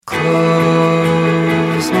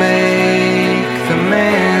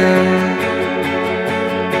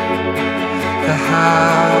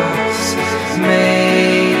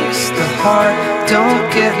apart.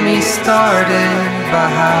 Don't get me started by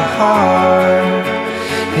how hard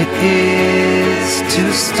it is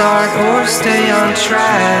to start or stay on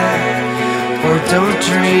track, or don't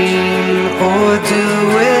dream or do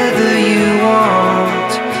whether you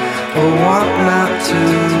want or want not to.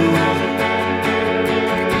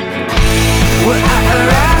 What I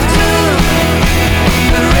arrived to,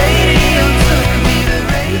 the radio took me, the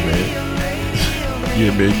radio.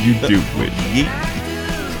 Yeah, man, you do it. Yeah.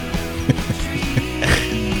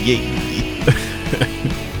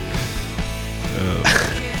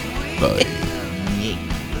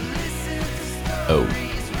 Oh.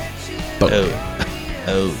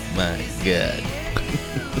 Oh my God.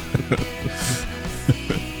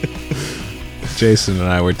 Jason and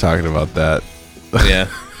I were talking about that. Yeah.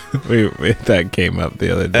 That came up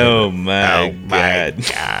the other day. Oh my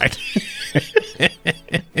God.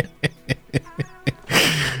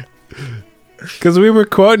 Because we were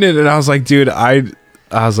quoting it, and I was like, dude, I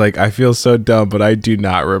feel so dumb, but I do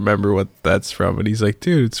not remember what that's from. And he's like,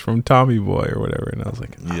 dude, it's from Tommy Boy or whatever. And I was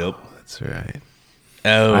like, oh, Yep. that's right.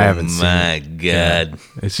 Oh I haven't seen my it. God. Yeah.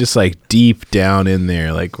 It's just like deep down in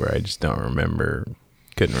there, like where I just couldn't remember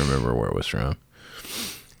where it was from.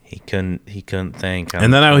 He couldn't think.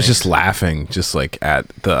 And then I was just laughing, just like at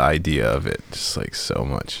the idea of it, just like so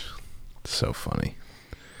much. So funny.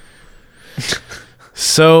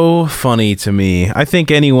 So funny to me. I think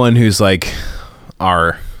anyone who's like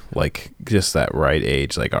just that right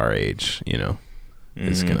age, like our age, you know,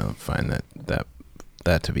 is gonna find that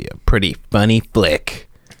to be a pretty funny flick.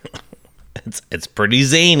 It's pretty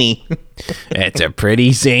zany. It's a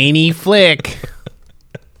pretty zany flick.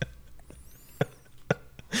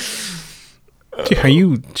 Are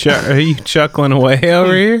you chuckling away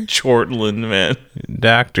over here? Chortling, man.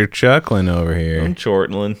 Dr. Chuckling over here. I'm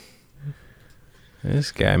chortling.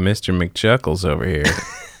 This guy, Mr. McChuckles over here.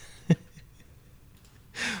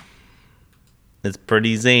 It's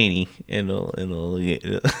pretty zany. It'll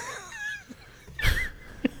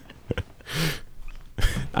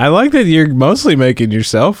I like that you're mostly making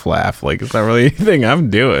yourself laugh. Like, it's not really anything I'm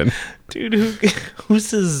doing. Dude, who's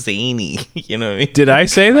the zany? You know what I mean? Did I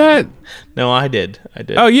say that? No, I did.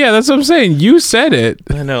 Oh, yeah, that's what I'm saying. You said it.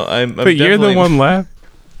 I know. But you're the one laughing.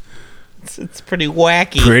 It's pretty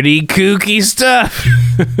wacky. Pretty kooky stuff.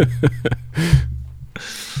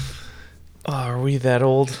 Oh, are we that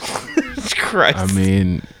old? Christ. I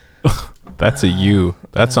mean, that's a you.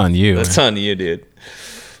 That's on you. That's on you, dude.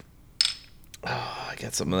 Oh, I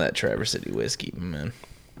got some of that Traverse City whiskey, man.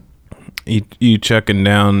 You chucking it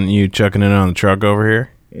on the truck over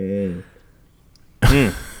here?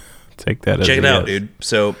 Take that as Check it a out, yes. dude.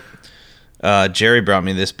 So, Jerry brought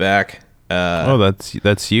me this back.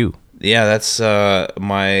 That's you. Yeah, that's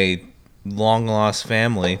my long lost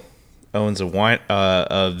family owns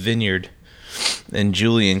a vineyard in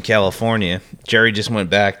Julian, California. Jerry just went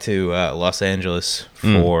back to Los Angeles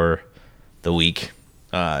for the week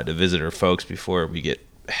to visit her folks before we get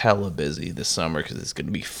hella busy this summer because it's gonna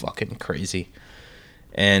be fucking crazy.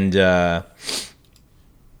 And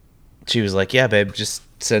she was like, "Yeah, babe, just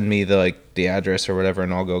send me the address or whatever,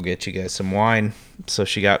 and I'll go get you guys some wine." So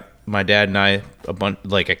she got my dad and I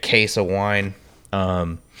a case of wine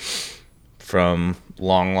from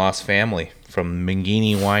Long Lost Family from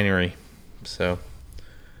Mangini Winery. So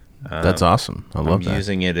That's awesome. I love I'm that.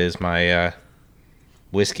 using it as my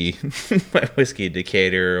whiskey, my whiskey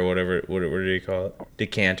decanter or whatever. What do you call it?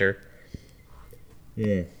 Decanter.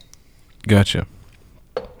 Yeah. Gotcha.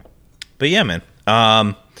 But yeah, man.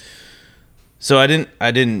 So I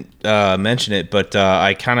didn't mention it, but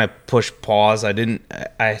I kind of pushed pause.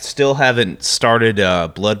 I still haven't started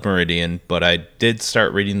Blood Meridian, but I did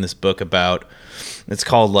start reading this book about. It's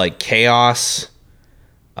called Chaos.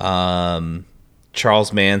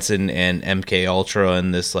 Charles Manson and MK Ultra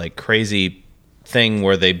and this crazy thing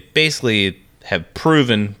where they basically have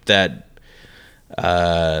proven that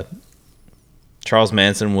Charles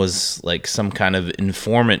Manson was some kind of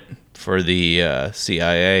informant for the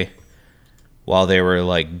CIA while they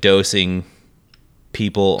were dosing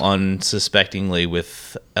people unsuspectingly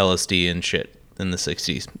with LSD and shit in the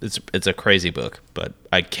 60s. It's a crazy book, but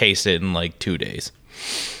I cased it in 2 days.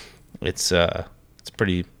 It's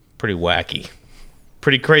pretty wacky.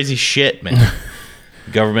 Pretty crazy shit, man.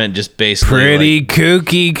 Government just basically pretty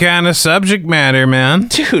kooky kind of subject matter, man.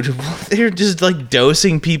 Dude, they're just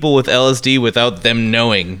douseing people with LSD without them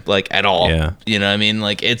knowing at all. Yeah. You know what I mean?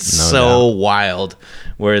 It's No so doubt. wild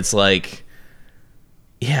where it's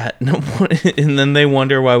yeah, no, and then they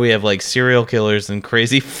wonder why we have serial killers and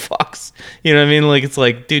crazy fucks. You know what I mean? It's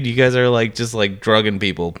dude, you guys are just drugging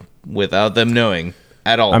people without them knowing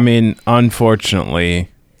at all. I mean, unfortunately,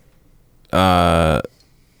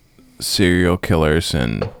 serial killers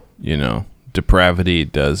and, you know, depravity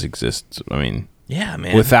does exist. I mean, Yeah,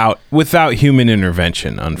 man. without human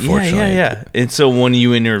intervention, unfortunately. Yeah. And so when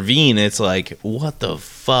you intervene, it's like, what the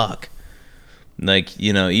fuck? Like,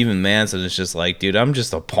 you know, even Manson is just like, dude, I'm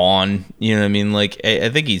just a pawn. You know what I mean? Like, I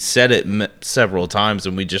think he said it several times,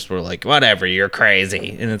 and we just were like, whatever, you're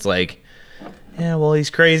crazy. And it's like, yeah, well, he's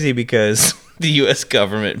crazy because the U.S.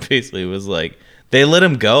 government basically was like, they let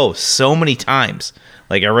him go so many times.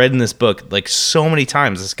 Like, I read in this book, like, so many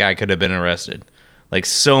times this guy could have been arrested. Like,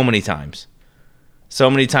 so many times. So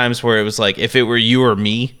many times where it was like, if it were you or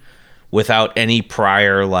me, without any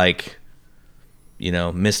prior, like, you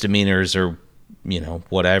know, misdemeanors or, you know,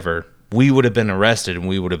 whatever, we would have been arrested and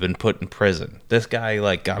we would have been put in prison. This guy,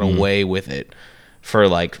 like, got away with it for,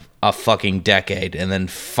 like, a fucking decade. And then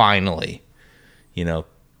finally, you know,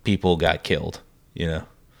 people got killed, you know.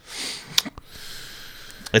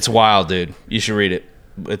 It's wild, dude. You should read it.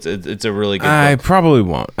 It's a really good I book. probably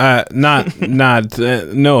won't. No no that's fair.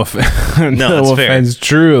 offense,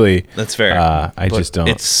 truly. That's fair. I But just don't.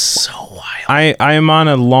 It's so wild. I am on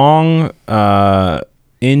a long,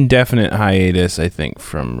 indefinite hiatus, I think,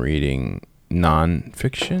 from reading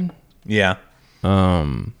nonfiction. Yeah.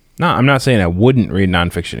 No, I'm not saying I wouldn't read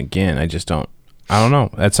nonfiction again. I just don't. I don't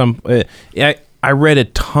know. At some, I read a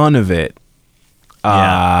ton of it.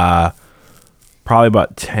 Probably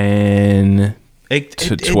about 10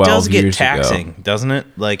 to 12 it does get years taxing, ago. doesn't it?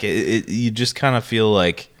 Like you just kind of feel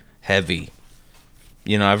like heavy.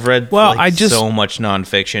 You know, I've read so much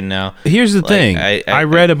nonfiction now. Here's the Like, thing. I I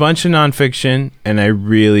read a bunch of nonfiction, and I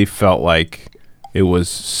really felt like it was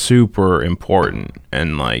super important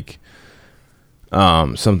and like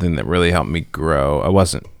something that really helped me grow. I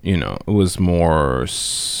wasn't, you know, it was more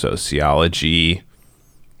sociology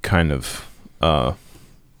kind of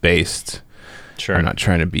based. Sure. I'm not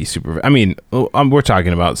trying to be super. I mean, we're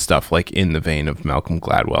talking about stuff like in the vein of Malcolm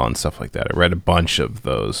Gladwell and stuff like that. I read a bunch of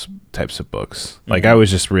those types of books. Like, I was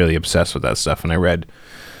just really obsessed with that stuff, and I read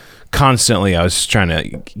constantly. I was just trying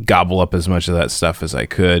to gobble up as much of that stuff as I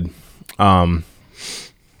could. And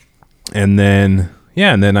then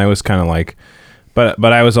I was kind of like, but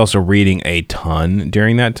I was also reading a ton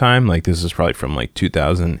during that time. Like, this is probably from like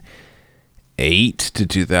 2008 to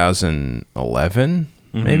 2011,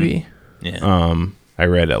 maybe. Yeah. I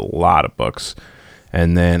read a lot of books,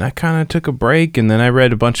 and then I kind of took a break, and then I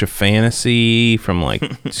read a bunch of fantasy from like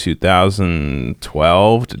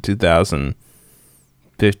 2012 to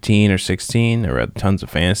 2015 or 16. I read tons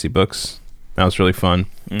of fantasy books. That was really fun.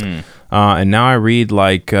 And now I read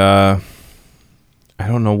like, I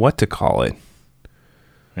don't know what to call it.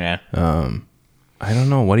 Yeah. I don't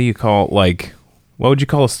know. What do you call, like, what would you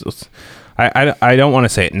call I don't want to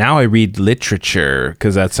say it. Now I read literature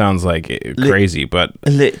because that sounds like crazy, but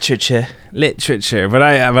Literature. But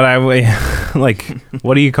I like,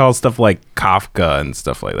 what do you call stuff like Kafka and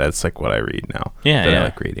stuff like that? That's like what I read now. Yeah, that yeah. I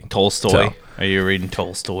like reading. Tolstoy. So, Are you reading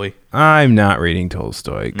Tolstoy? I'm not reading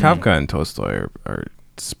Tolstoy. Kafka and Tolstoy are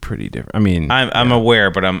it's pretty different. I mean, I'm aware,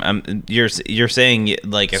 but you're saying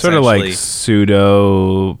like sort of like essentially-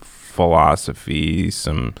 pseudo philosophy.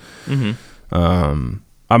 Some.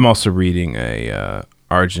 I'm also reading a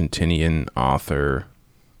Argentinian author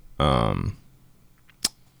by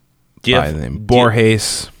the name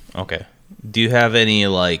Borges. Okay. Do you have any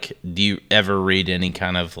like? Do you ever read any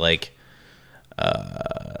kind of like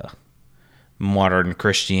modern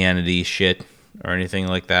Christianity shit or anything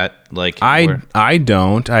like that? Like I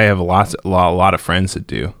don't. I have a lot of friends that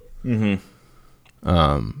do.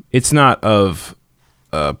 It's not of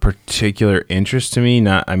particular interest to me.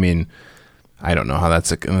 I mean, I don't know how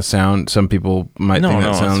that's going to sound. Some people might think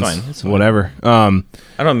that sounds it's fine. whatever. I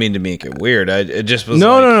don't mean to make it weird. It just was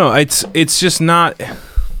No. It's just not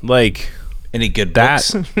like any good that.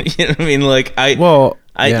 books. You know what I mean? Like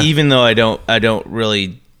even though I don't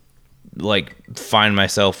really like find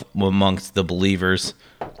myself amongst the believers,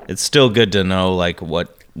 it's still good to know like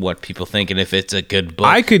what people think and if it's a good book.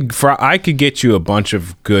 I could get you a bunch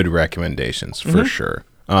of good recommendations for sure.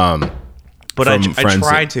 But I from try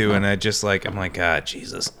friends to, and I just like I'm like, God,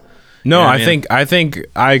 Jesus. No, You know what I think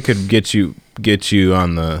I could get you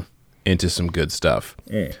on into some good stuff.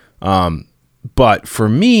 But for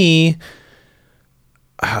me,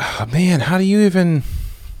 man, how do you even?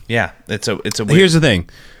 Yeah, it's a. Weird, Here's the thing.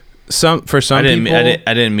 For some people, I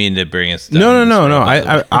didn't mean to bring us. No.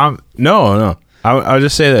 I'll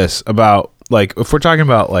just say this about like if we're talking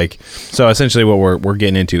about like so essentially what we're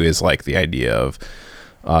getting into is like the idea of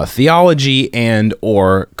theology and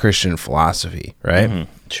or Christian philosophy, right?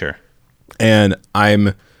 Sure. And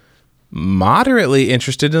I'm moderately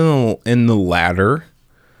interested in the latter.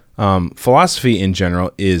 Philosophy in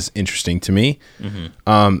general is interesting to me.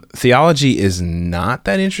 Theology is not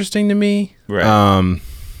that interesting to me. Right.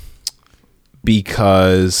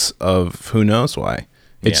 Because of who knows why.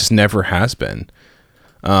 It just never has been.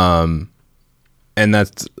 And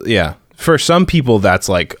that's, for some people, that's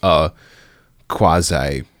like a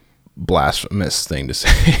quasi blasphemous thing to say.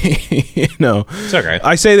 It's okay.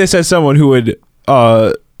 I say this as someone who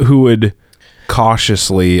would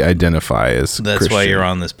cautiously identify as That's Christian. why you're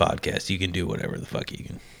on this podcast. You can do whatever the fuck you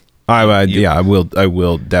can. I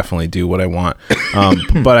will definitely do what I want.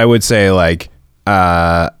 But I would say like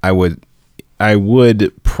I would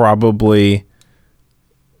probably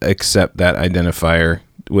accept that identifier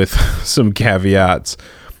with some caveats.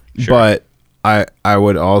 Sure. But I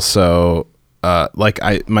would also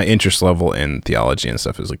my interest level in theology and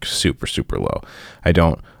stuff is like super, super low.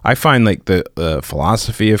 I find like the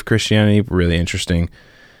philosophy of Christianity really interesting.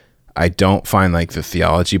 I don't find like the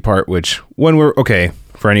theology part, which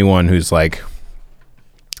for anyone who's like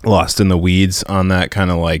lost in the weeds on that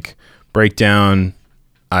kind of like breakdown,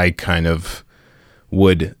 I kind of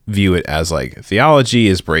would view it as like theology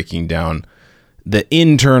is breaking down the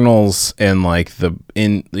internals and like the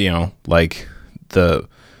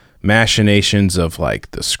machinations of like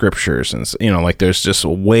the scriptures, and like there's just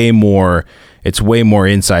it's way more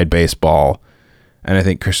inside baseball. And I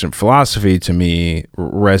think Christian philosophy to me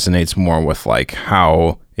resonates more with like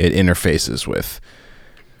how it interfaces with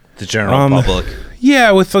The general public.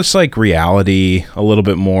 Yeah, with just like reality a little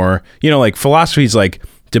bit more. Like philosophy is like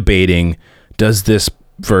debating, does this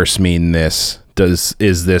verse mean this?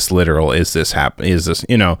 Is this literal? Is this happen? Is this,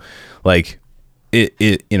 like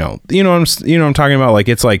it what I'm talking about? Like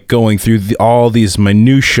it's like going through all these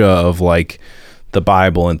minutia of like the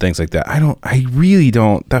Bible and things like that. I really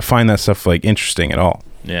don't find that stuff like interesting at all.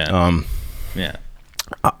 Yeah. Yeah.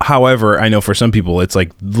 However, I know for some people it's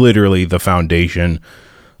like literally the foundation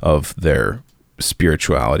of their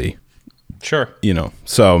spirituality. Sure.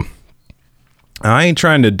 So I ain't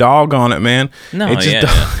trying to dog on it, man. No, it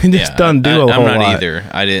just doesn't do a whole lot. I'm not either.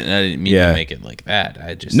 I didn't mean to make it like that.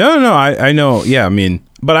 I just No, I know. Yeah, I mean,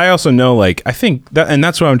 but I also know, like, I think that, and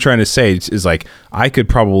that's what I'm trying to say is like, I could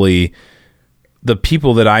probably, the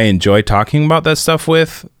people that I enjoy talking about that stuff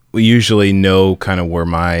with usually know kind of where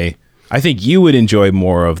I think you would enjoy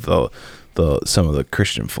more of some of the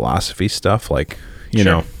Christian philosophy stuff, like, you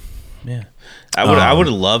know. Yeah. I would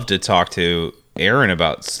love to talk to Aaron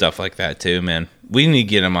about stuff like that too, man. We need to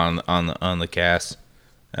get him on the cast.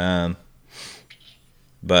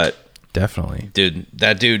 But definitely, dude,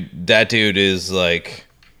 that dude is like,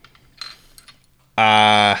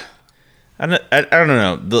 I don't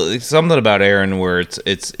know, something about Aaron where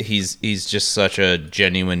he's just such a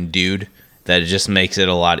genuine dude that it just makes it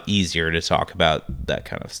a lot easier to talk about that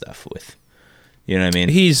kind of stuff with. You know what I mean?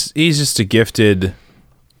 He's just a gifted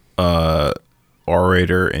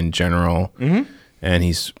orator in general, and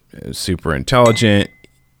he's super intelligent.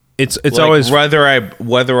 It's like, always whether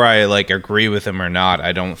I like agree with him or not,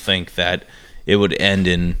 I don't think that it would end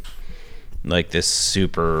in like this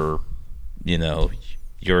super,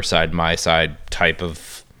 your side my side type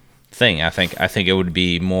of thing. I think it would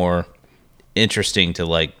be more interesting to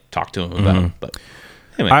like talk to him about. But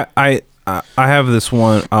anyway, I have this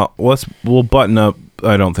one. We'll button up.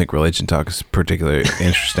 I don't think religion talk is particularly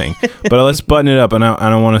interesting, but let's button it up. And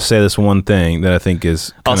I want to say this one thing that I think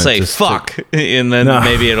is. I'll say fuck, and then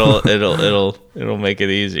maybe it'll make it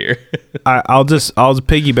easier. I'll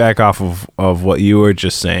piggyback off of what you were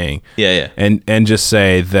just saying. Yeah. And just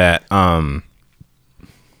say that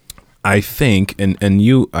I think, and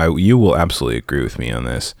you will absolutely agree with me on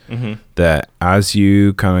this, that as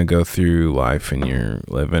you kind of go through life and you're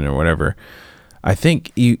living or whatever, I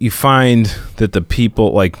think you find that the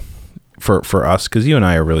people, like for us, because you and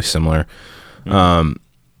I are really similar,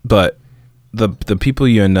 but the people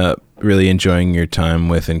you end up really enjoying your time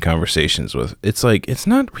with and conversations with, it's like, it's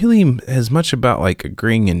not really as much about like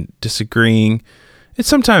agreeing and disagreeing. It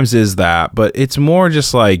sometimes is that, but it's more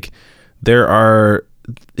just like there are,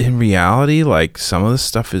 in reality, like some of the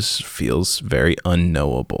stuff feels very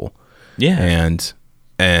unknowable. Yeah.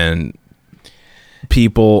 And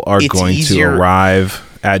people are going to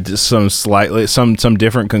arrive at some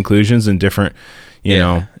different conclusions and different,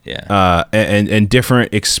 and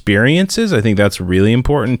different experiences. I think that's really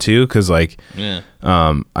important too, because like,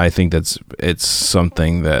 I think it's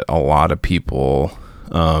something that a lot of people,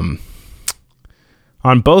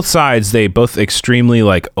 on both sides, they both extremely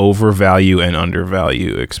like overvalue and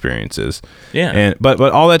undervalue experiences. Yeah. And but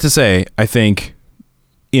all that to say, I think,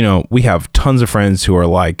 we have tons of friends who are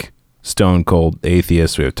like stone cold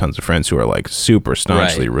atheists. We have tons of friends who are like super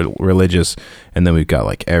staunchly religious, and then we've got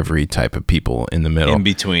like every type of people in the middle, in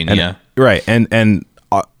between. And, right. And in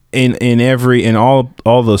all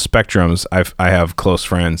those spectrums, I have close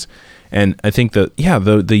friends. And I think that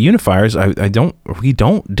the unifiers we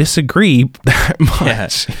don't disagree that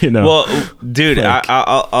much. Yeah. You know, well, dude, like,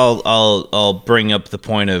 I'll bring up the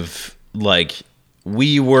point of like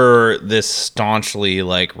we were this staunchly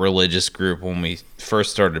like religious group when we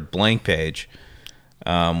first started Blank Page,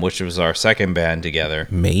 which was our second band together.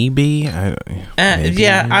 Maybe. I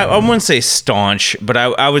wouldn't say staunch, but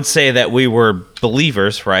I would say that we were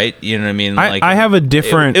believers, right? You know what I mean? Like I have a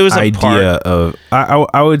different it was a idea part, of.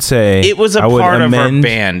 I would say it was a part of our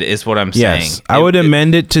band, is what I'm saying. Yes, I would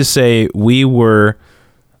amend it to say we were.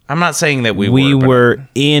 I'm not saying that we were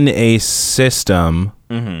in a system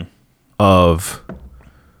of.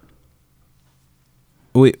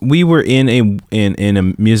 We were in a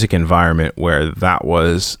music environment where that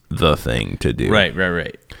was the thing to do. Right.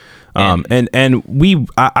 And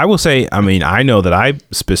I will say, I mean, I know that I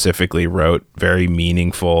specifically wrote very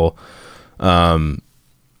meaningful,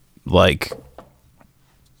 like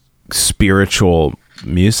spiritual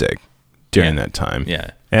music during that time. Yeah.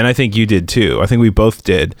 And I think you did too. I think we both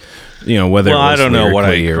did, you know, whether it was I don't know what I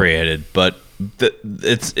lyrically or, created, but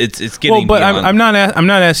it's getting. Well, but beyond. I'm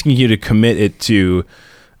not asking you to commit it to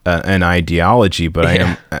an ideology, but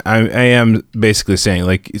I am basically saying,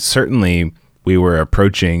 like, certainly we were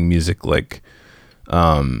approaching music like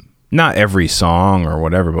not every song or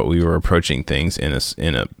whatever, but we were approaching things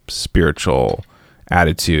in a spiritual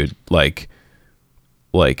attitude, like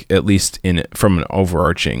at least from an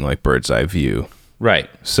overarching like bird's eye view. Right.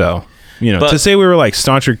 So, you know, to say we were like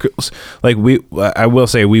staunch, like I will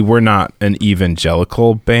say we were not an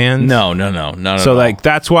evangelical band. No. So like,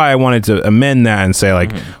 that's why I wanted to amend that and say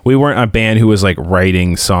like, we weren't a band who was like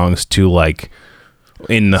writing songs to like,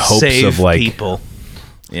 in the hopes save of like people.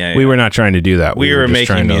 Yeah. We were not trying to do that. We were just making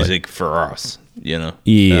trying music for us, you know?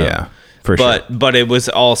 Yeah, for sure. But it was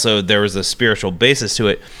also, there was a spiritual basis to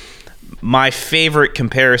it. My favorite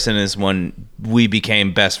comparison is when we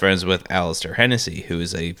became best friends with Alistair Hennessy, who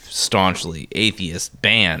is a staunchly atheist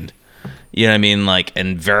band. You know what I mean? Like,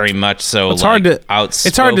 and very much so. It's hard to outspoken.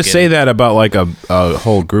 It's hard to say that about like a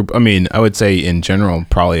whole group. I mean, I would say in general,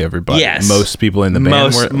 probably everybody. Yes, most people in the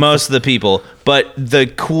band. Most of the people. But the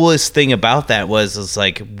coolest thing about that was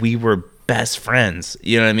like we were best friends.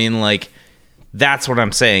 You know what I mean? Like, that's what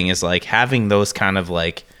I'm saying is like having those kind of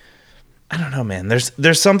like, I don't know, man.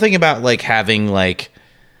 There's something about like having like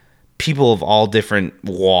people of all different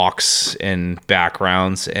walks and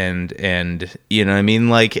backgrounds and you know what I mean,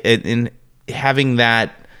 like in having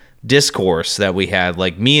that discourse that we had,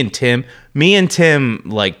 like me and Tim,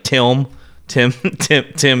 like Tim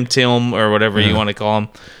or whatever you want to call him.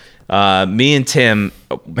 Me and Tim,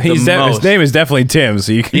 his name is definitely Tim,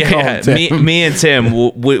 so you can call him Tim. Me and Tim,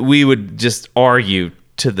 we would just argue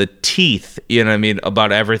to the teeth, you know what I mean,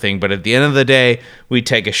 about everything. But at the end of the day, we'd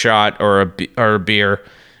take a shot or a beer.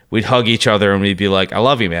 We'd hug each other and we'd be like, "I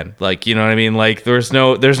love you, man." Like, you know what I mean? Like, there's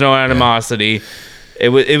no animosity. Yeah.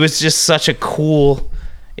 It was just such a cool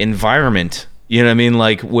environment. You know what I mean?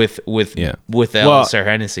 Like with the Alistair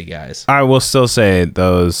Hennessy guys. I will still say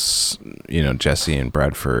those, you know, Jesse and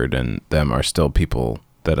Bradford and them are still people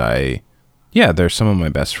that they're some of my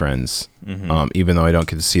best friends. Even though I don't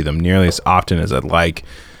get to see them nearly as often as I'd like.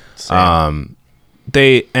 Same.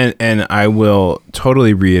 They and I will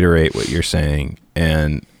totally reiterate what you're saying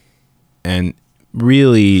and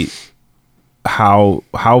really how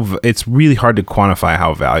it's really hard to quantify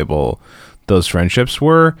how valuable those friendships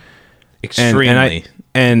were. Extremely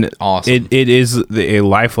and awesome. It is a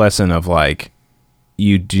life lesson of like,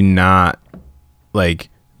 you do not like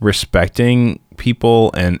respecting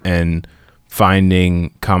people and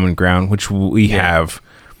finding common ground, which we have.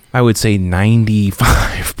 I would say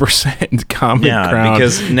 95% common ground.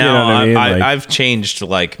 Because now you know I mean? I've changed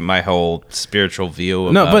like my whole spiritual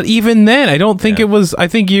view. But even then, I don't think it was. I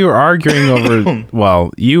think you were arguing over.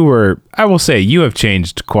 Well, you were. I will say you have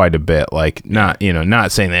changed quite a bit. Like not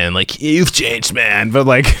saying that like you've changed, man, but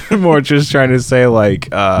like more just trying to say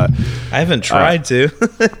like. I haven't tried to.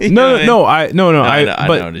 I know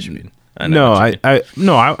what you mean. I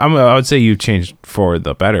would say you've changed for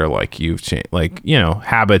the better. Like you've changed, like, you know,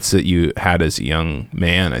 habits that you had as a young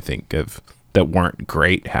man, I think that weren't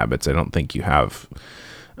great habits. I don't think you have,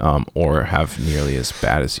 or have nearly as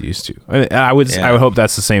bad as you used to. I would hope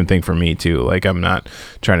that's the same thing for me too. Like, I'm not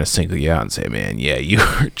trying to single you out and say, man, yeah, you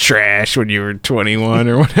were trash when you were 21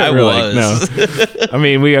 or whatever. I was. Like, no, I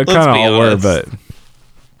mean, we kind of all were, but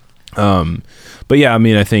But yeah, I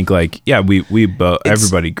mean, I think like, yeah, we both,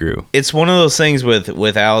 everybody grew. It's one of those things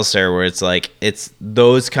with Alistair where it's like, it's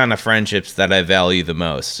those kind of friendships that I value the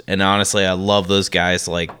most. And honestly, I love those guys.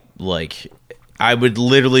 Like I would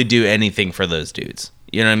literally do anything for those dudes.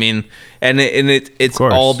 You know what I mean? And it's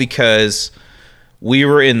all because we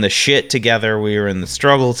were in the shit together. We were in the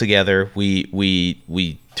struggle together. We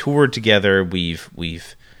toured together.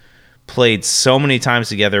 We've played so many times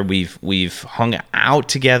together. We've hung out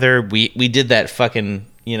together. We did that fucking,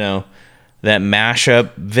 you know, that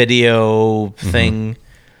mashup video thing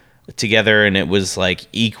together, and it was like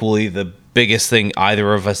equally the biggest thing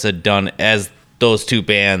either of us had done as those two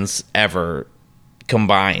bands ever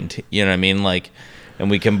combined. You know what I mean? Like, and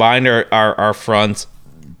we combined our fronts,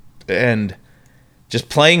 and just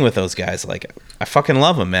playing with those guys, like, I fucking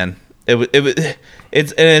love them, man.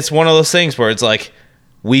 It's one of those things where it's like,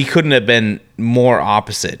 we couldn't have been more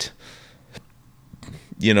opposite,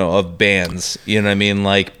 you know, of bands. You know what I mean?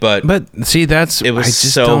 like but see, it was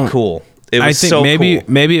so cool. It was so cool.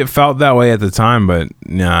 Maybe it felt that way at the time, but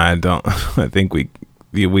no, I don't. I think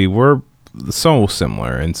we were so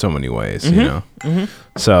similar in so many ways, you know.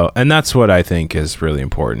 So, and that's what I think is really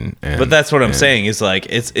important. But that's what I'm saying is like,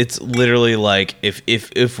 it's literally like,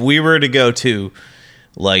 if we were to go to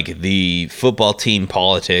like the football team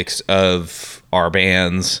politics of our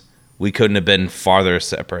bands, we couldn't have been farther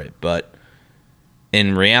separate. But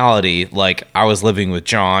in reality, like, I was living with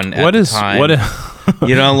John at the time.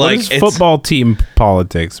 You know, like, what does football team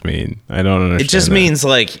politics mean? I don't understand. It just means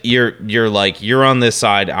like you're on this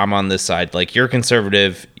side, I'm on this side. Like, you're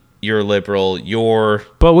conservative, you're liberal, you're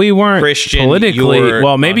but we weren't Christian, politically.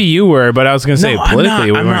 Well, maybe you were, but I was going to say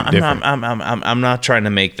politically we weren't different. I'm not trying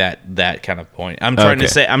to make that kind of point. I'm trying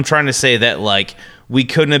to say that like we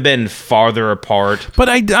couldn't have been farther apart. But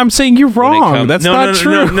I'm saying you're wrong. That's not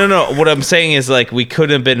true. No. What I'm saying is like we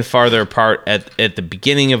couldn't have been farther apart at the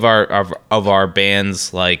beginning of our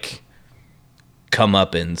band's like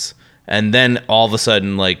comeuppance. And then all of a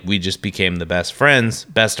sudden, like, we just became the best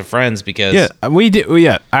of friends because we did.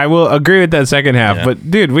 Yeah, I will agree with that second half. Yeah.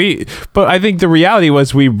 But dude, but I think the reality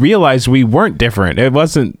was we realized we weren't different. It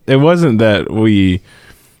wasn't that we.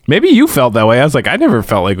 Maybe you felt that way. I was like, I never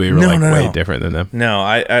felt like we were way different than them. No,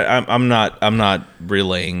 I'm not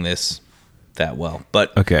relaying this that well.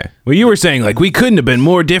 But okay, well, you were saying like we couldn't have been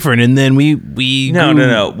more different, and then we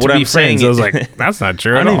no. What I'm saying, I was like, that's not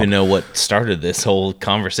true. I don't even know what started this whole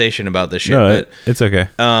conversation about this shit. No, but it's okay.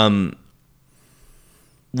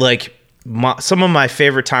 Like some of my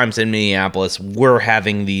favorite times in Minneapolis were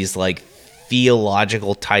having these like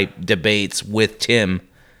theological type debates with Tim.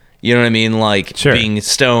 You know what I mean? Like being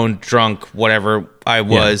stoned, drunk, whatever I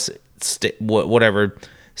was, whatever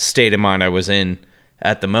state of mind I was in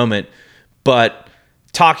at the moment. But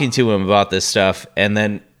talking to him about this stuff, and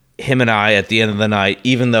then him and I at the end of the night,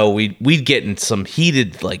 even though we'd get in some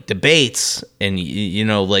heated like debates, and you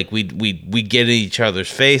know, like we'd get in each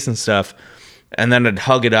other's face and stuff, and then I'd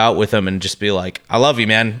hug it out with him and just be like, "I love you,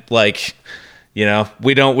 man." Like, you know,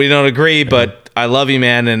 we don't agree, but I love you,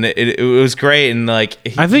 man. And it was great. And like,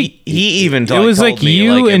 I think he even it was like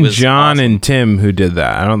you and John and Tim who did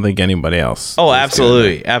that. I don't think anybody else. Oh,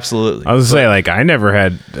 absolutely. I was gonna say, like, I never.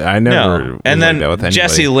 No. And then like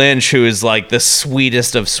Jesse Lynch, who is like the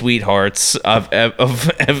sweetest of sweethearts of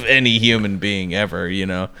any human being ever, you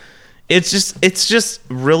know, it's just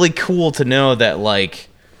really cool to know that, like,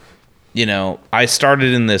 you know, I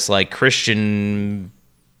started in this like Christian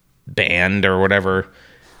band or whatever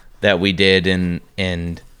that we did,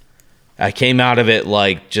 and I came out of it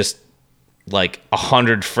like just like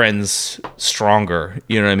 100 friends stronger.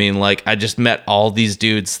 You know what I mean? Like, I just met all these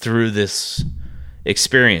dudes through this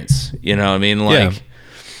experience. You know what I mean? Like,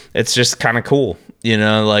 it's just kind of cool. You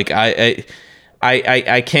know, like I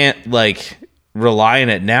can't like rely on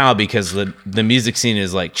it now because the music scene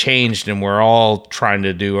is like changed, and we're all trying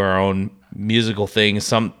to do our own musical things.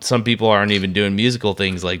 Some people aren't even doing musical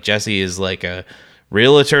things. Like Jesse is like a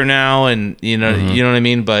realtor now, and you know what I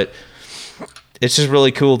mean. But it's just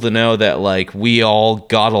really cool to know that like we all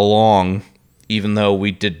got along, even though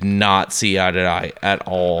we did not see eye to eye at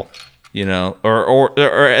all. You know, or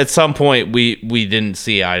at some point we didn't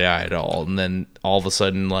see eye to eye at all, and then all of a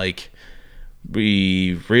sudden like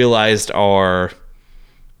we realized our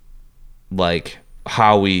like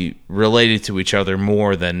how we related to each other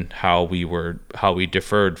more than how we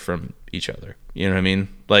differed from each other. You know what I mean?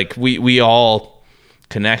 Like we all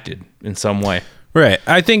connected in some way. Right.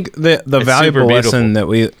 I think the valuable lesson that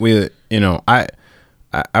we you know, I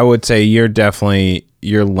would say you're definitely,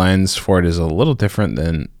 your lens for it is a little different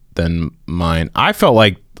than mine. I felt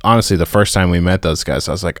like, honestly, the first time we met those guys,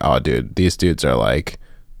 I was like, oh dude, these dudes are like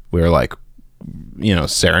we were like,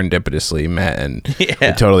 serendipitously met and Yeah.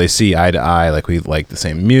 we totally see eye to eye. Like we like the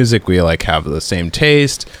same music. We like have the same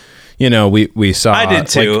taste. We saw. I did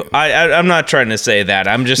too. I'm not trying to say that.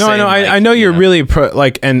 I'm just saying. I know you're really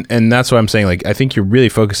and that's what I'm saying. Like, I think you're really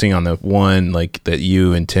focusing on the one like that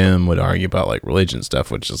you and Tim would argue about, like religion stuff,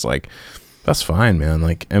 which is like, that's fine, man.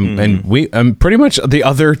 Like, and we pretty much the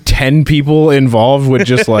other 10 people involved would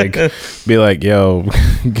just like be like, yo,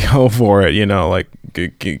 go for it. Like,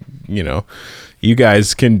 you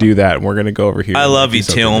guys can do that. And we're gonna go over here. I love you,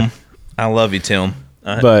 Tim. I love you, Tim.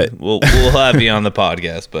 But we'll have you on the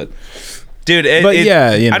podcast, but dude,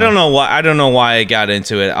 I don't know why I got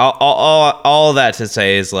into it. All that to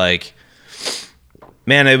say is like,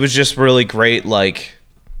 man, it was just really great. Like,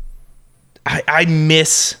 I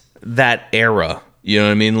miss that era. You know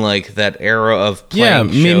what I mean? Like that era of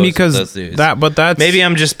playing shows because with those dudes. that's maybe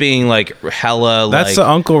I'm just being like hella. That's like,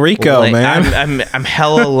 Uncle Rico, man. I'm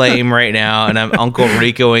hella lame right now, and I'm Uncle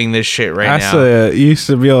Ricoing this shit right now. Used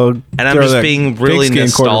to be able. And I'm just being really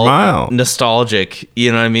nostalgic.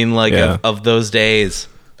 You know what I mean? Like of those days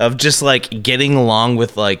of just like getting along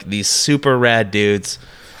with like these super rad dudes.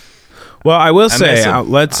 Well, I will say,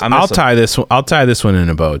 I'll tie this one in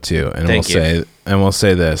a bow too, and we'll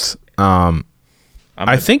say this.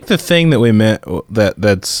 I think the thing that we met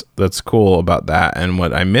that's cool about that, and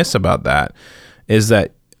what I miss about that, is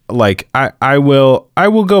that like I will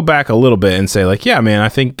go back a little bit and say like, yeah, man, I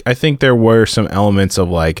think there were some elements of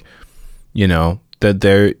like,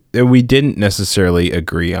 that we didn't necessarily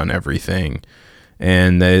agree on everything,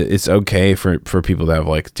 and that it's okay for people to have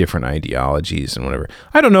like different ideologies and whatever.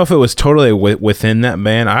 I don't know if it was totally within that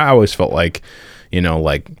band. I always felt like,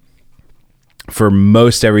 like, for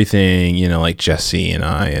most everything, like Jesse and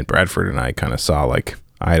I and Bradford and I kind of saw like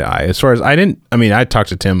eye to eye. As far as I talked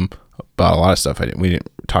to Tim about a lot of stuff. We didn't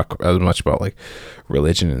talk as much about like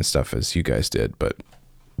religion and stuff as you guys did, but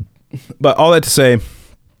all that to say,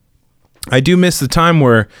 I do miss the time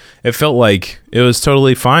where it felt like it was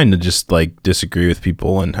totally fine to just like disagree with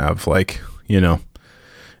people and have like,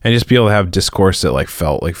 and just be able to have discourse that like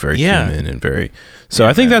felt like very human and very. So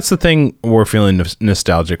I think that's the thing we're feeling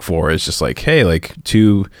nostalgic for, is just like, hey, like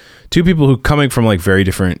two people who coming from like very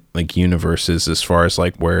different like universes as far as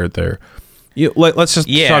like where they're. Let's just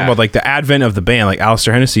talk about like the advent of the band. Like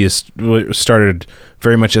Alistair Hennessy started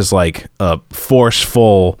very much as like a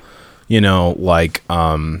forceful, like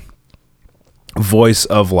voice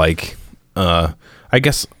of like I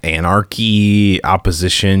guess anarchy,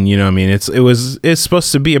 opposition, I mean, it's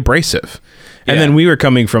supposed to be abrasive. And then we were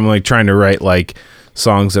coming from like trying to write like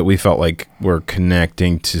songs that we felt like were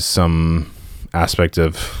connecting to some aspect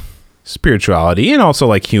of spirituality and also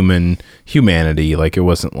like humanity. Like it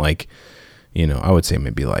wasn't like, I would say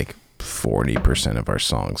maybe like 40% of our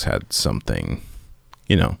songs had something,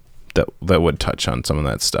 that would touch on some of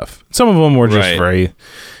that stuff. Some of them were just very,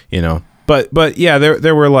 But yeah,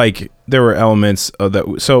 there were elements of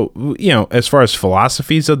that. So as far as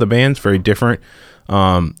philosophies of the bands, very different.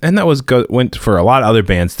 And that went for a lot of other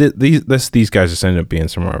bands. These guys just ended up being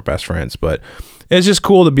some of our best friends. But it's just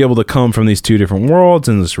cool to be able to come from these two different worlds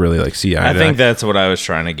and just really like see eye to eye. I think that's what I was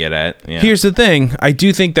trying to get at. Yeah. Here's the thing: I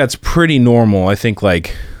do think that's pretty normal. I think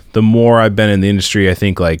like the more I've been in the industry, I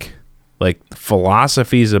think like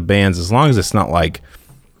philosophies of bands, as long as it's not like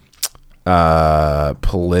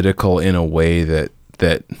political in a way that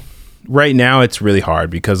right now it's really hard,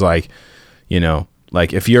 because like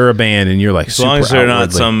like if you're a band and you're like as long as they're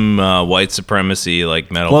not some white supremacy like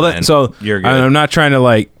metal band, so you're good. I'm not trying to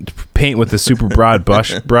like paint with a super broad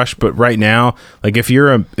brush, but right now, like if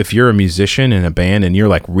you're a musician in a band and you're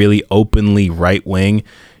like really openly right wing,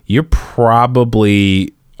 you're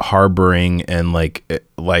probably harboring and like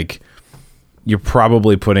you're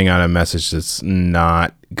probably putting out a message that's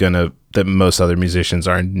not gonna, that most other musicians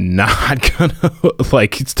are not gonna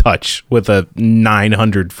like touch with a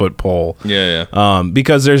 900-foot pole.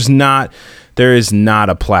 Because there is not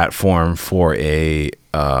a platform for a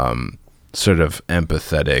sort of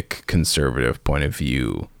empathetic conservative point of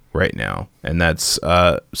view right now, and that's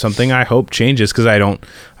something I hope changes, because I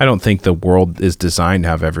don't think the world is designed to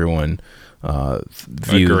have everyone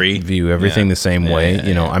view everything the same way.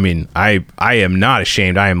 I mean, I am not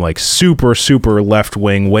ashamed. I am like super left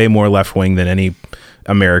wing, way more left wing than any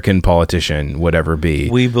American politician would ever be.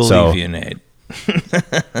 We believe you, Nate.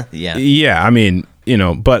 Yeah. I mean,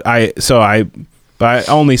 but I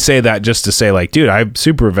only say that just to say like, dude, I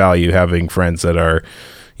super value having friends that are,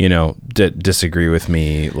 disagree with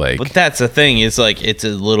me. Like, but that's the thing. It's like, it's a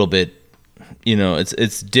little bit,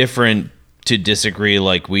 it's different to disagree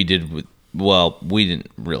like we did with. Well, we didn't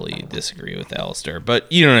really disagree with Alistair, but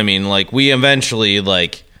you know what I mean? Like, we eventually,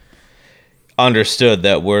 like, understood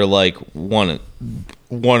that we're like one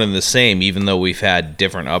and the same, even though we've had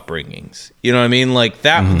different upbringings. You know what I mean? Like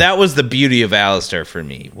that was the beauty of Alistair for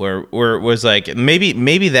me, where it was like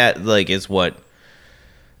maybe that like is what,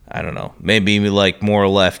 I don't know, maybe like more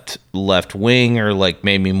left wing or like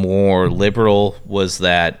maybe more liberal, was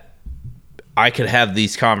that I could have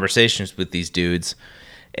these conversations with these dudes,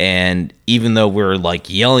 and even though we're like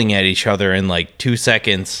yelling at each other in like 2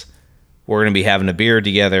 seconds, we're going to be having a beer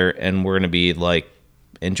together and we're going to be like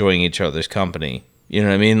enjoying each other's company. You know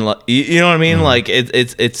what I mean? Like, you know what I mean? Like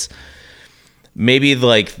it's maybe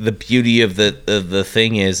like the beauty of the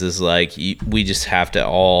thing is like we just have to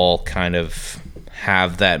all kind of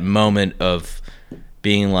have that moment of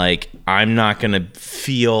being like, I'm not going to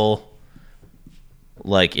feel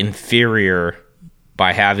like inferior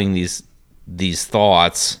by having these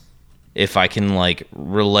thoughts if I can like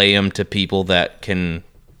relay them to people that can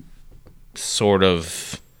sort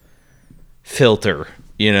of filter,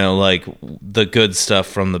 you know, like the good stuff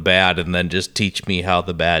from the bad, and then just teach me how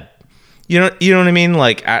the bad, you know what I mean?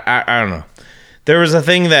 Like I don't know. There was a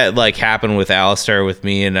thing that like happened with Alistair with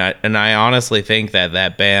me, and I honestly think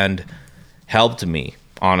that band helped me,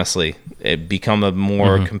 honestly, become a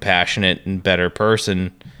more compassionate and better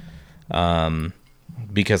person,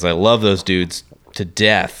 because I love those dudes to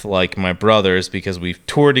death, like my brothers, because we've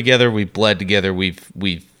toured together, we've bled together, we've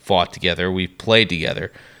fought together, we've played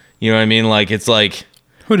together. You know what I mean? Like it's like,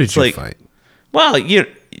 Who did you like, fight? well,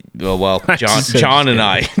 John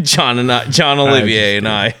Olivier and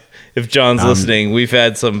I. If John's listening, we've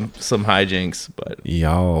had some hijinks, but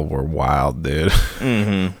Y'all were wild, dude.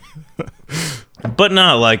 but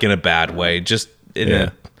not like in a bad way. Just in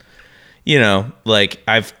a, you know, like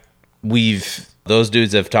those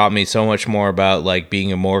dudes have taught me so much more about like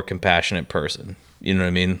being a more compassionate person. You know what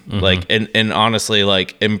I mean? Like, and honestly,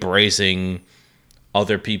 like embracing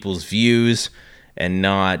other people's views and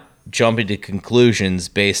not jumping to conclusions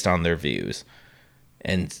based on their views.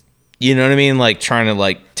 And you know what I mean? Like trying to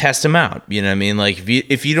like test them out. You know what I mean? Like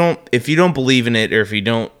if you don't believe in it, or if you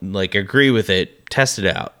don't like agree with it, test it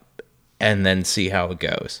out and then see how it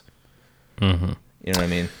goes. You know what I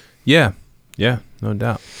mean? Yeah, no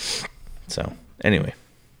doubt. So anyway,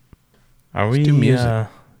 are we? do music.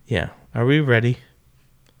 Yeah, are we ready?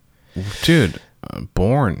 Dude,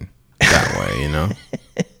 born that way, you know?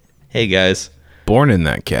 Hey guys, Born in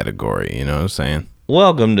that category, you know what I'm saying?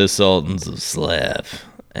 welcome to Sultans of Slab.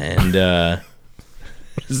 And What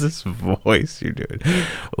is this voice you're doing?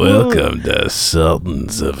 Welcome to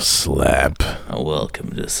Sultans of Slap.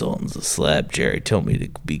 welcome to Sultans of Slab. Jerry told me to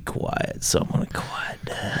be quiet, so I'm gonna quiet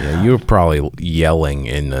down. Yeah, you were probably yelling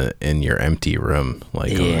in your empty room,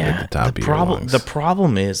 like at the top of your lungs. The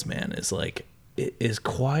problem is, man, is like as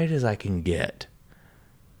quiet as I can get.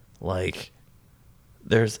 Like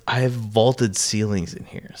I have vaulted ceilings in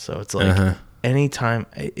here, so it's like anytime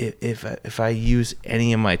if I use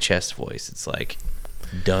any of my chest voice, it's like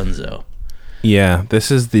dunzo. Yeah,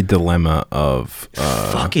 this is the dilemma of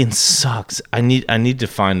Fucking sucks. I need to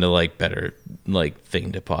find a like better like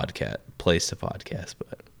thing to place to podcast,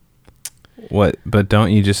 but what? But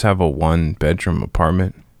don't you just have a 1-bedroom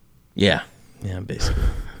apartment? yeah, basically.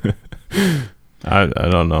 I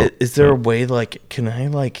don't know. Is there a way like can I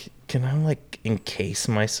encase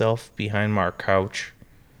myself behind my couch,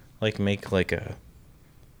 like make like a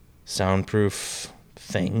soundproof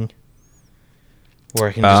thing where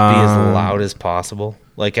I can just be as loud as possible?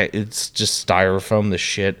 Like it's just styrofoam the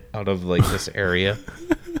shit out of like this area.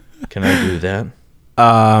 Can I do that?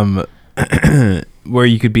 Where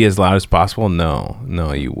you could be as loud as possible?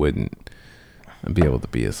 No, you wouldn't be able to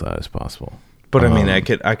be as loud as possible. But I mean, I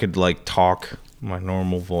could like talk my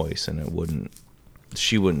normal voice, and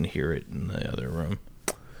she wouldn't hear it in the other room.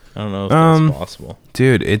 I don't know if that's possible.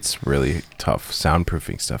 Dude, it's really tough.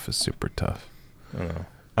 Soundproofing stuff is super tough. I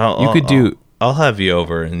don't know. I'll have you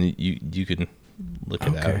over, and you can look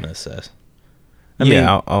it out and assess. We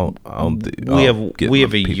have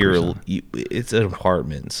a year. It's an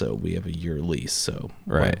apartment, so we have a year lease. So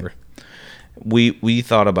whatever. We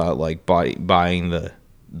thought about like buying the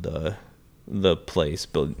place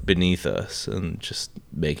beneath us and just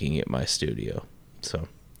making it my studio. So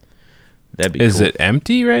that'd be. Is cool. it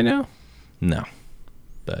empty right now? No,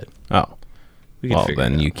 but we can figure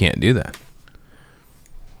then it out. You can't do that,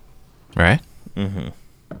 right? Why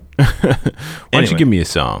don't you give me a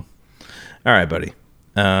song? All right, buddy.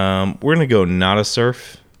 We're gonna go Not a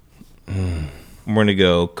Surf. We're gonna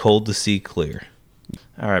go Cold to See Clear.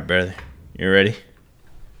 All right, brother. You ready?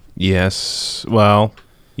 Yes. Well,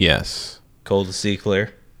 yes. Cold to See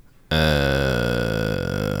Clear. Hold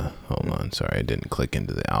on. Sorry, I didn't click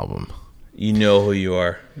into the album. You know who you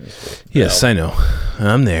are. Yes, I know.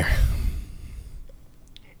 I'm there.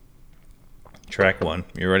 Track 1.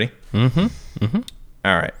 You ready? Mm-hmm. Mm-hmm.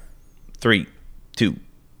 All right. 3, 2,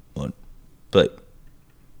 1. Play. What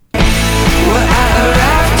I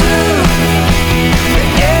arrived to, the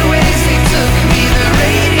airways they took me, the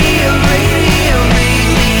radio made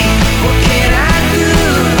me. What can I do?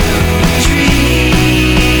 Dream.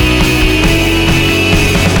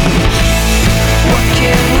 What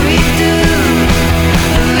can we do?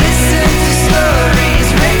 Listen to stories,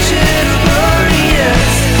 wretched or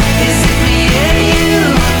glorious. Is it me and you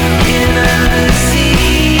in other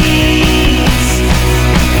seas?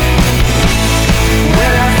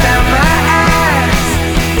 Where I found my eyes,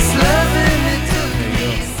 it's loving that took me.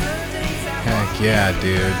 Some days I Heck yeah,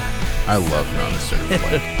 dude. I love Nona Surf.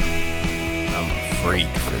 Like, I'm a freak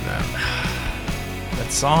for them.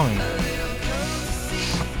 That song.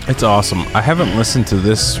 It's awesome. I haven't listened to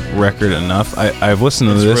this record enough. I've listened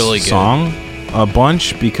to It's this really good. song a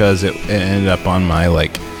bunch because it ended up on my,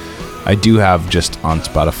 like, I do have just on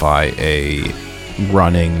Spotify a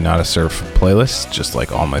running Not a Surf playlist, just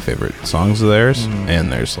like all my favorite songs of theirs,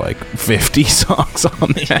 and there's like 50 songs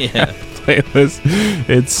on that Yeah. playlist.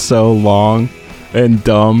 It's so long and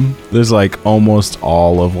dumb. There's like almost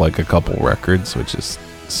all of like a couple records, which is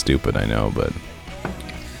stupid, I know, but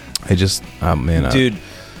I just, oh man, Dude,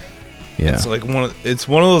 yeah. it's like it's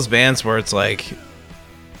one of those bands where it's like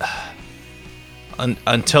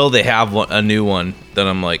until they have a new one, then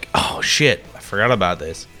I'm like, oh shit, I forgot about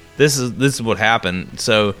this. This is what happened.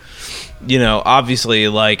 So, you know, obviously,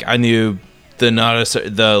 like I knew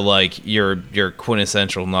the like your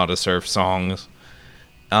quintessential Not a Surf songs,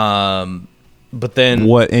 but then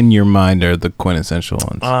What in your mind are the quintessential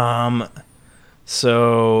ones?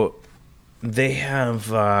 so they have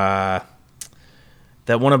that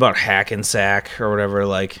one about Hackensack or whatever.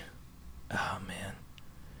 Like, oh man,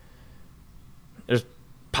 there's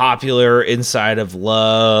Popular, Inside of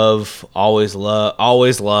Love, Always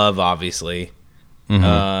Love, obviously.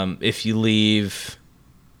 If You Leave,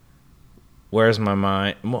 Where's My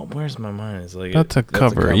Mind? Well, Where's My Mind is like That's a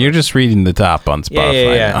cover. You're just reading the top on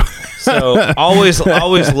Spotify now. So always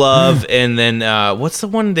Love, and then what's the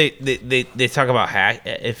one they talk about?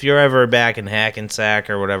 If you're ever back in Hackensack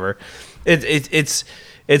or whatever, it's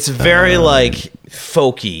very like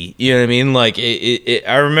folky. You know what I mean? Like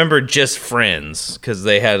I remember Just Friends because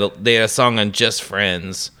they had a song on Just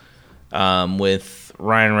Friends with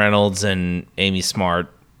Ryan Reynolds and Amy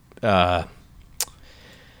Smart.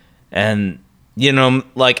 And, you know,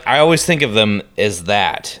 like, I always think of them as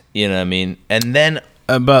that, you know what I mean? And then...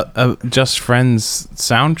 About Just Friends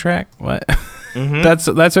soundtrack? What? That's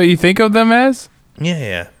what you think of them as?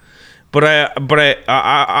 Yeah. But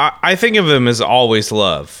I think of them as Always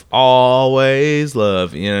Love. Always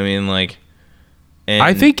Love, you know what I mean? Like... And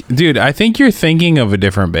I think you're thinking of a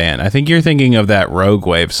different band. I think you're thinking of that Rogue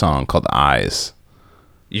Wave song called Eyes.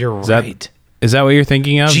 You're that- right. Is that what you're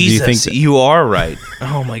thinking of? Jesus, Do you think you are right.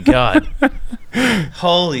 Oh, my God.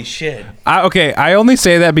 Holy shit. I only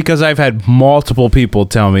say that because I've had multiple people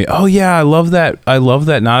tell me, "Oh yeah, I love that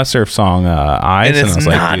Not a Surf song, Eyes." And it's I was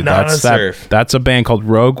not like, dude, Not that's a Surf. that's a band called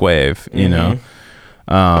Rogue Wave, you know.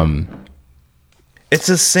 It's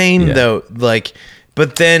the same, Yeah. though. Like,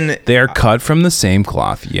 but then... They are cut from the same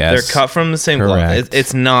cloth. Yes, They're cut from the same cloth. Correct.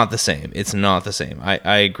 It's not the same. It's not the same. I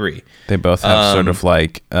agree. They both have sort of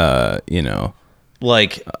like, you know,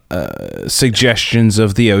 Like, suggestions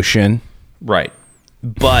of the ocean. right.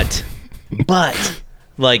 But,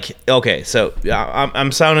 like, okay, so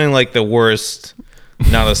I'm sounding like the worst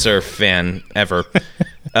Not a Surf fan ever.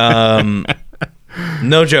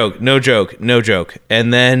 No joke.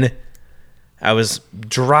 And then I was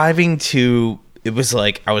driving to, it was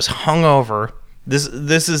like, I was hungover. This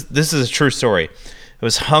is a true story. I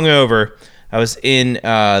was hungover. I was in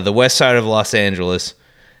the west side of Los Angeles,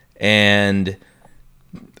 and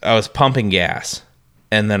I was pumping gas.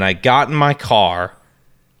 And then I got in my car,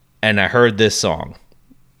 and I heard this song,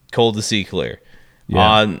 Cold to See Clear,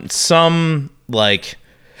 on some, like,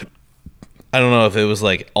 I don't know if it was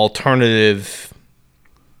like alternative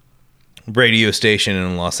radio station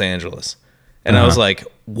in Los Angeles. And I was like,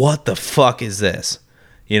 what the fuck is this?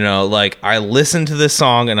 You know, like, I listened to this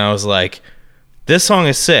song and I was like, this song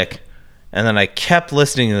is sick. And then I kept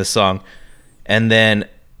listening to this song, and then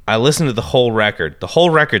I listened to the whole record. The whole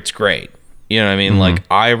record's great. You know what I mean? Like,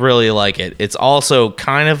 I really like it. It's also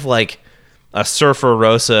kind of like a Surfer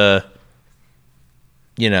Rosa,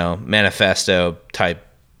 you know, manifesto type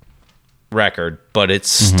record, but it's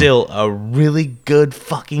still a really good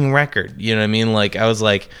fucking record. You know what I mean? Like, I was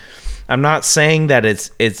like, I'm not saying that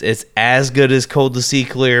it's as good as Cold to See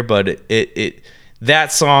Clear, but it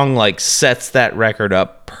that song like sets that record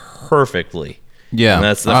up perfectly. Yeah, and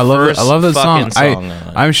that's the I love that song. song.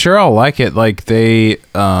 I'm sure I'll like it. Like they,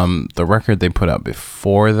 the record they put out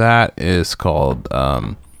before that is called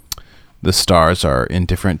 "The Stars Are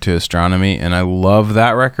Indifferent to Astronomy," and I love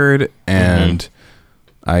that record. And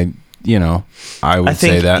I would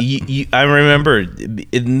say that. I remember,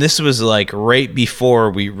 and this was like right before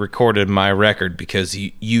we recorded my record, because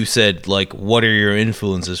you said like, what are your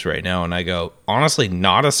influences right now? And I go, honestly,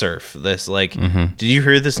 Nada Surf. This like, did you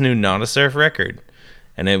hear this new Nada Surf record?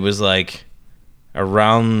 And it was like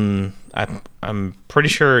around, I'm pretty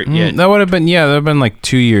sure. Yeah, that would have been like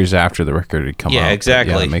 2 years after the record had come out. Yeah,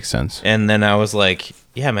 exactly. Yeah, that makes sense. And then I was like,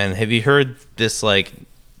 yeah, man, have you heard this like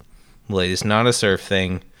latest Nada Surf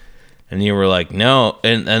thing? And you were like, no.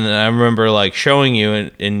 And I remember like showing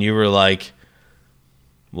you, and you were like,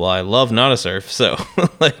 well, I love Nada Surf. So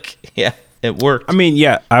like, yeah, it worked. I mean,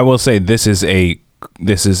 yeah, I will say this is a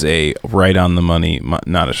right on the money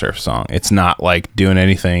Nada Surf song. It's not like doing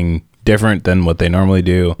anything different than what they normally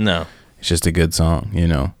do. No. It's just a good song, you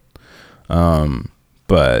know?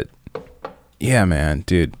 But yeah, man,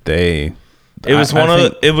 dude, It was one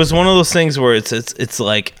of those things where it's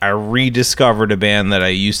like I rediscovered a band that I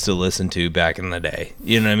used to listen to back in the day.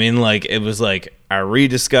 You know what I mean? Like it was like I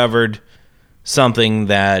rediscovered something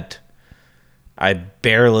that I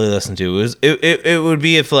barely listened to. It would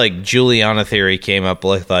be if like Juliana Theory came up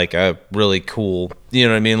with like a really cool, you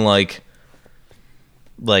know what I mean, like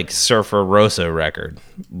Surfer Rosa record.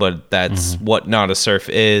 But that's what Nada Surf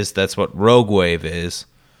is. That's what Rogue Wave is.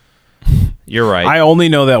 You're right. I only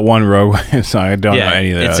know that one Rogue Wave song. I don't know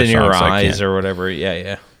any of the It's other in Your songs. Eyes or whatever.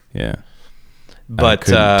 Yeah. But I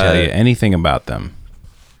couldn't tell you anything about them.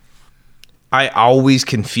 I always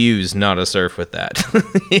confuse Nada Surf with that.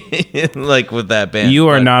 Like with that band. You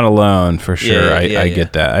are not alone, for sure. I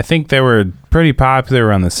get that. I think they were pretty popular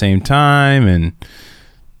around the same time, and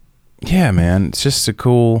yeah, man, it's just a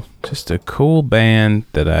cool band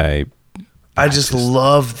that I just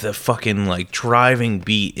love the fucking like driving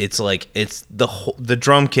beat. It's like it's the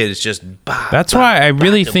drum kit is just. That's why I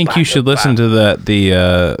really think you should listen to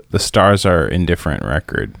the Stars Are Indifferent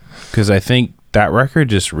record, because I think that record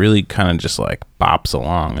just really kind of just like bops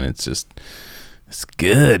along, and it's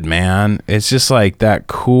good, man. It's just like that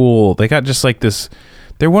cool. They got just like this.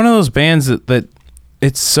 They're one of those bands that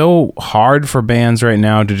it's so hard for bands right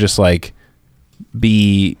now to just like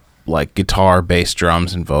be like guitar, bass,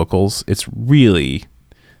 drums, and vocals. It's really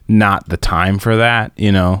not the time for that,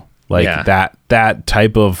 you know? Like that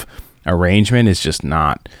type of arrangement is just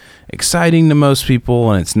not exciting to most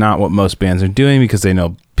people, and it's not what most bands are doing because they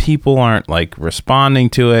know people aren't like responding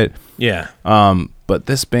to it. Yeah. But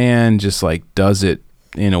this band just like does it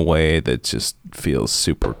in a way that just feels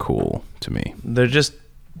super cool to me. They're just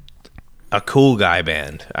a cool guy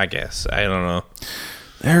band, I guess. I don't know.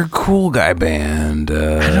 They're a cool guy band.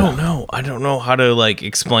 I don't know. I don't know how to like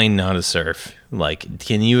explain Nada Surf. Like,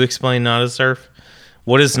 can you explain Nada Surf?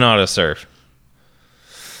 What is Nada Surf?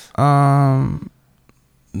 I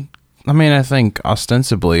mean, I think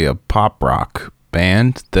ostensibly a pop rock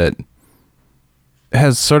band that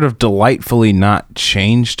has sort of delightfully not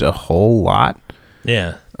changed a whole lot.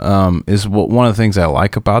 Yeah. Is what one of the things I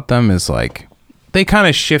like about them is like they kind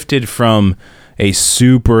of shifted from a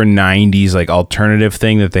super 90s like alternative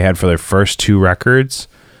thing that they had for their first two records.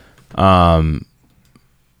 And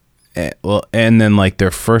then like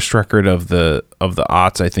their first record of the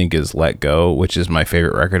aughts, I think, is Let Go, which is my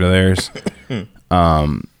favorite record of theirs.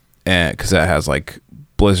 And because that has like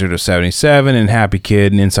Blizzard of 77 and Happy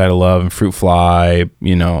Kid and Inside of Love and Fruit Fly,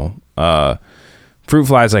 you know. Fruit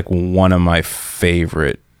Fly is like one of my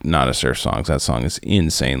favorite Nada Surf songs. That song is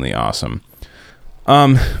insanely awesome.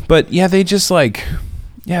 But yeah, they just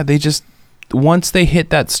once they hit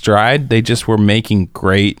that stride, they just were making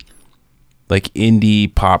great like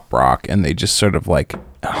indie pop rock, and they just sort of like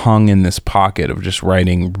hung in this pocket of just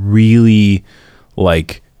writing really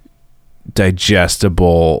like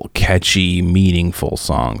digestible, catchy, meaningful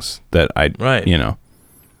songs that you know.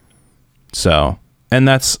 So, and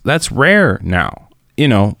that's rare now, you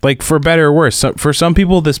know, like for better or worse. So for some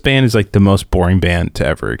people, this band is like the most boring band to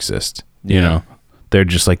ever exist, you know. They're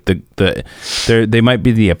just like they might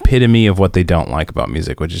be the epitome of what they don't like about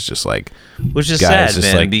music, which is just like, which is sad,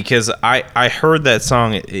 man. Like, because I heard that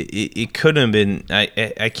song. It couldn't have been.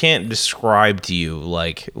 I can't describe to you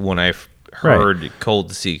like when I heard Cold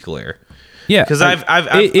to See Clear. Yeah, because I've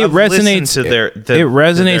resonates to their. It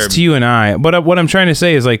resonates to you and I. But what I'm trying to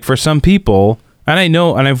say is like for some people, and I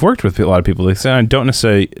know, and I've worked with a lot of people. They say I don't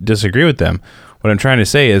necessarily disagree with them. what I'm trying to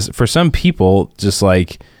say is, for some people, just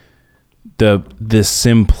like the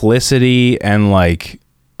simplicity and like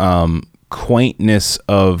quaintness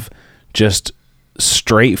of just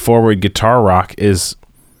straightforward guitar rock is,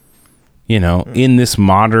 you know, in this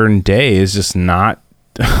modern day is just not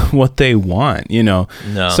what they want, you know.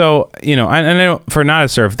 No. So, you know, I know for Nada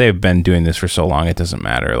Surf, they've been doing this for so long, it doesn't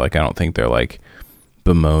matter. Like, I don't think they're like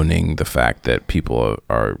bemoaning the fact that people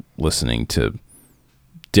are listening to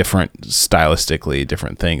stylistically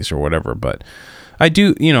different things or whatever. But I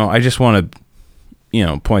do, you know, I just want to, you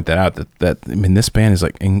know, point that out that I mean, this band is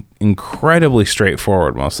like incredibly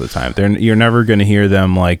straightforward most of the time. You're never going to hear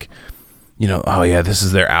them like, you know, oh yeah, this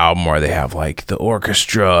is their album where they have like the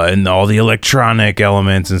orchestra and all the electronic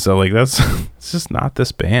elements and stuff like that's it's just not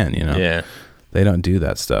this band, you know. Yeah. They don't do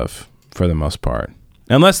that stuff for the most part.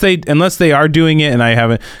 Unless they are doing it, and I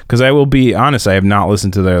haven't, because I will be honest, I have not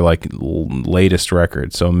listened to their like latest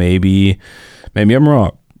record, so maybe I'm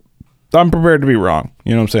wrong. I'm prepared to be wrong.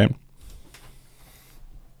 You know what I'm saying?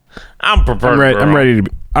 I'm prepared. I'm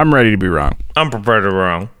ready to be wrong. I'm prepared to be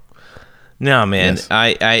wrong. No, man, Yes.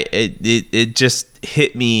 it just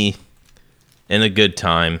hit me in a good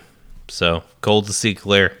time. So, Cold to See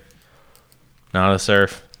Clear, Nada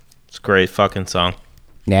Surf. It's a great fucking song.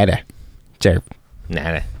 Nada. Surf.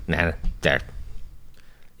 Nada, surf.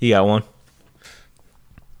 You got one?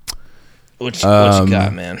 What you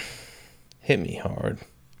got, man? Hit me hard.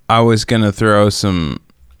 I was gonna throw some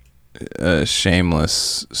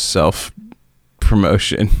shameless self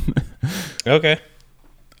promotion. Okay.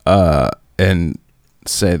 And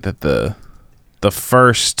say that the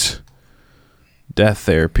first Death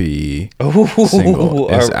Therapy single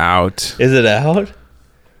is out. Is it out?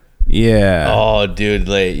 Yeah. Oh, dude,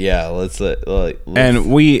 let's And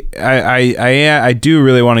I do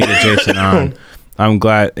really want to get Jason on. I'm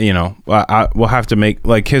glad, you know, we'll have to make,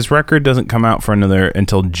 like, his record doesn't come out for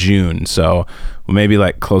until June, so maybe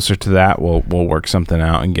like closer to that we'll work something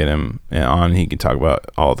out and get him on. He can talk about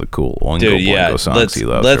all the cool Oingo Boingo songs he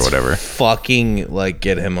loves or whatever. Fucking like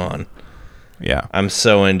get him on. Yeah. I'm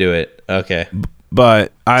so into it. Okay.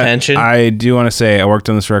 But Tension? I do want to say I worked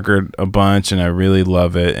on this record a bunch and I really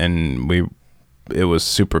love it, and it was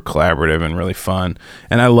super collaborative and really fun,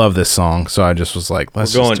 and I love this song, so I just was like,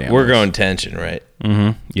 we're going Tension, right?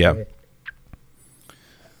 Mm-hmm. Yeah.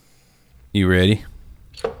 You ready?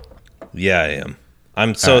 Yeah, I am.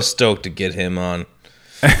 I'm so stoked to get him on.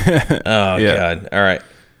 Oh Yeah. God! All right,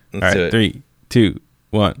 let's do it. 3, 2,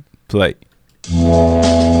 1, play.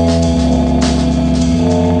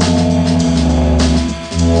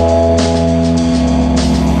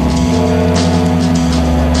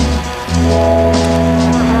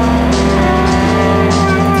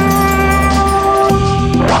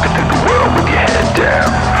 Walking through the world with your head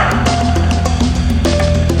down.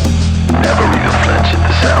 Never even flinch at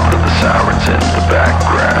the sound of the sirens in the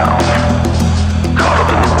background. Caught up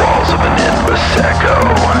in the walls of an endless echo.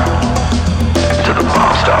 To the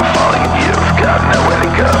bombs start falling and you've got nowhere to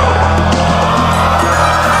go.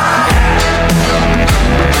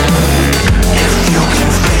 If you can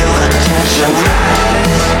feel the tension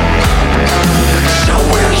rise, show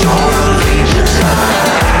where your allegiance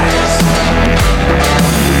lies.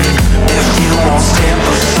 If you won't stand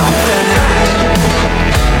for something,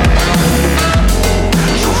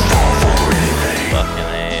 you'll fall for anything. Fucking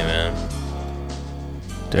A, man.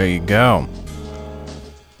 There you go.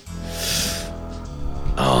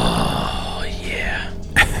 Oh yeah.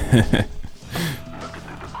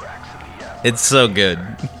 It's so good.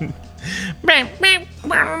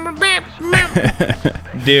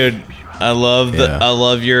 Dude, I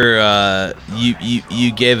love your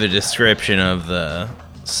you gave a description of the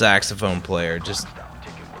saxophone player just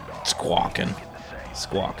squawking.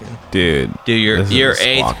 Dude, Dude, this is your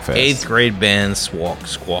a squawk fest. eighth grade band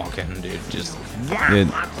squawking, dude. Just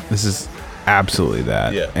Dude, this is absolutely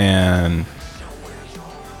that. Yeah. And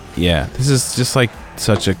yeah, this is just like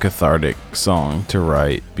such a cathartic song to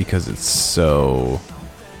write because it's so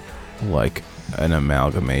like an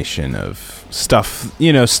amalgamation of stuff,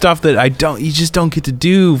 you know, stuff that you just don't get to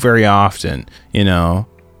do very often, you know.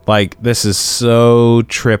 Like, this is so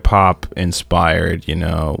trip hop inspired, you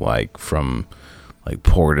know, like from like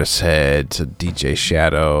Portishead to DJ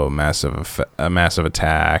Shadow, Massive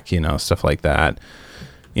Attack, you know, stuff like that.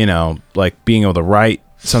 You know, like being able to write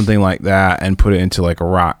something like that and put it into like a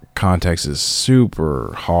rock context is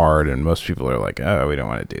super hard, and most people are like, oh, we don't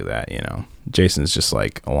want to do that, you know. Jason's just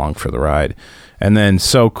like along for the ride. And then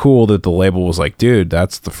so cool that the label was like, dude,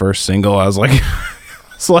 that's the first single. I was like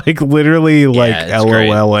it's like literally like it's great.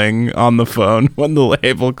 LOLing on the phone when the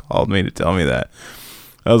label called me to tell me that.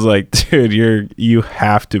 I was like, dude, you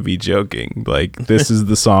have to be joking. Like, this is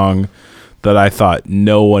the song that I thought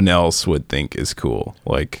no one else would think is cool.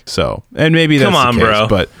 Like, so, and maybe that's Come on, the case, bro.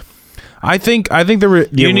 but I think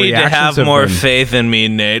you need to have more faith in me,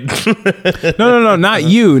 Nate. No, not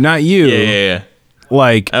you. Yeah.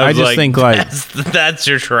 Like, I just think like that's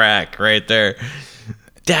your track right there.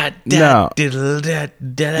 Yeah,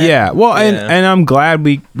 well, and I'm glad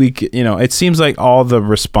we it seems like all the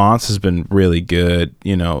response has been really good,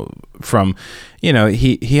 from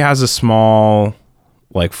he has a small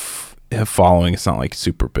like following. It's not like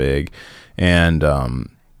super big, and the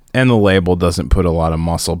label doesn't put a lot of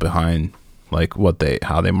muscle behind like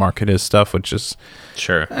how they market his stuff, which is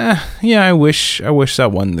sure. Yeah, I wish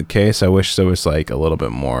that wasn't the case. I wish there was like a little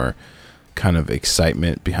bit more kind of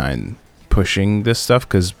excitement behind pushing this stuff,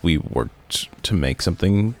 because we worked to make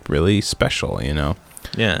something really special,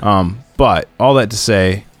 Yeah. But all that to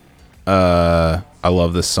say, I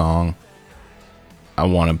love this song. I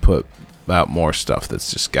want to put out more stuff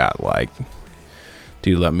that's just got like,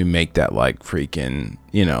 dude, let me make that like freaking,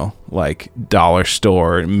 like dollar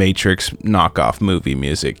store Matrix knockoff movie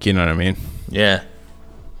music. You know what I mean? Yeah.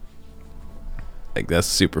 Like, that's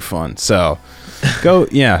super fun. So go,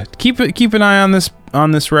 keep an eye on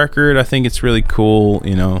this record. I think it's really cool.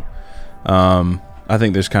 I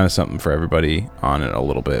think there's kind of something for everybody on it a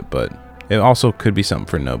little bit, but it also could be something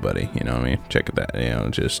for nobody. You know what I mean? Check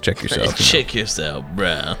that. Just check yourself. Check yourself,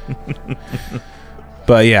 bro.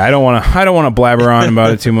 But yeah, I don't want to blabber on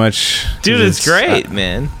about it too much, dude. It's great,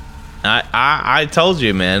 man. I told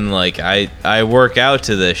you, man. Like, I work out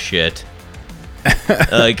to this shit.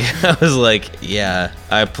 Like, I was like, yeah,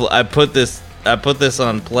 I put this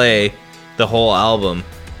on play, the whole album,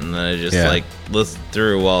 and then I just like listen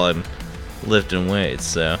through while I'm lifting weights.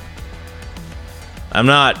 So I'm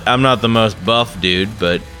not the most buff dude,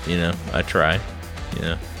 but I try.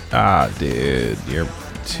 Dude, you're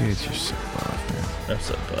so buff, man. I'm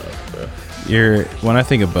so buff, bro. When I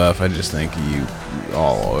think of buff, I just think of you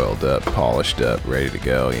all oiled up, polished up, ready to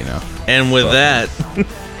go. And with that.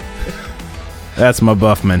 That's my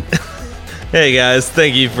Buffman. Hey guys,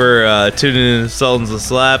 thank you for tuning in to Sultans of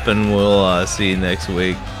Slap, and we'll see you next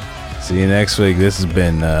week. See you next week. This has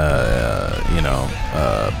been,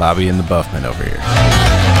 Bobby and the Buffman over here.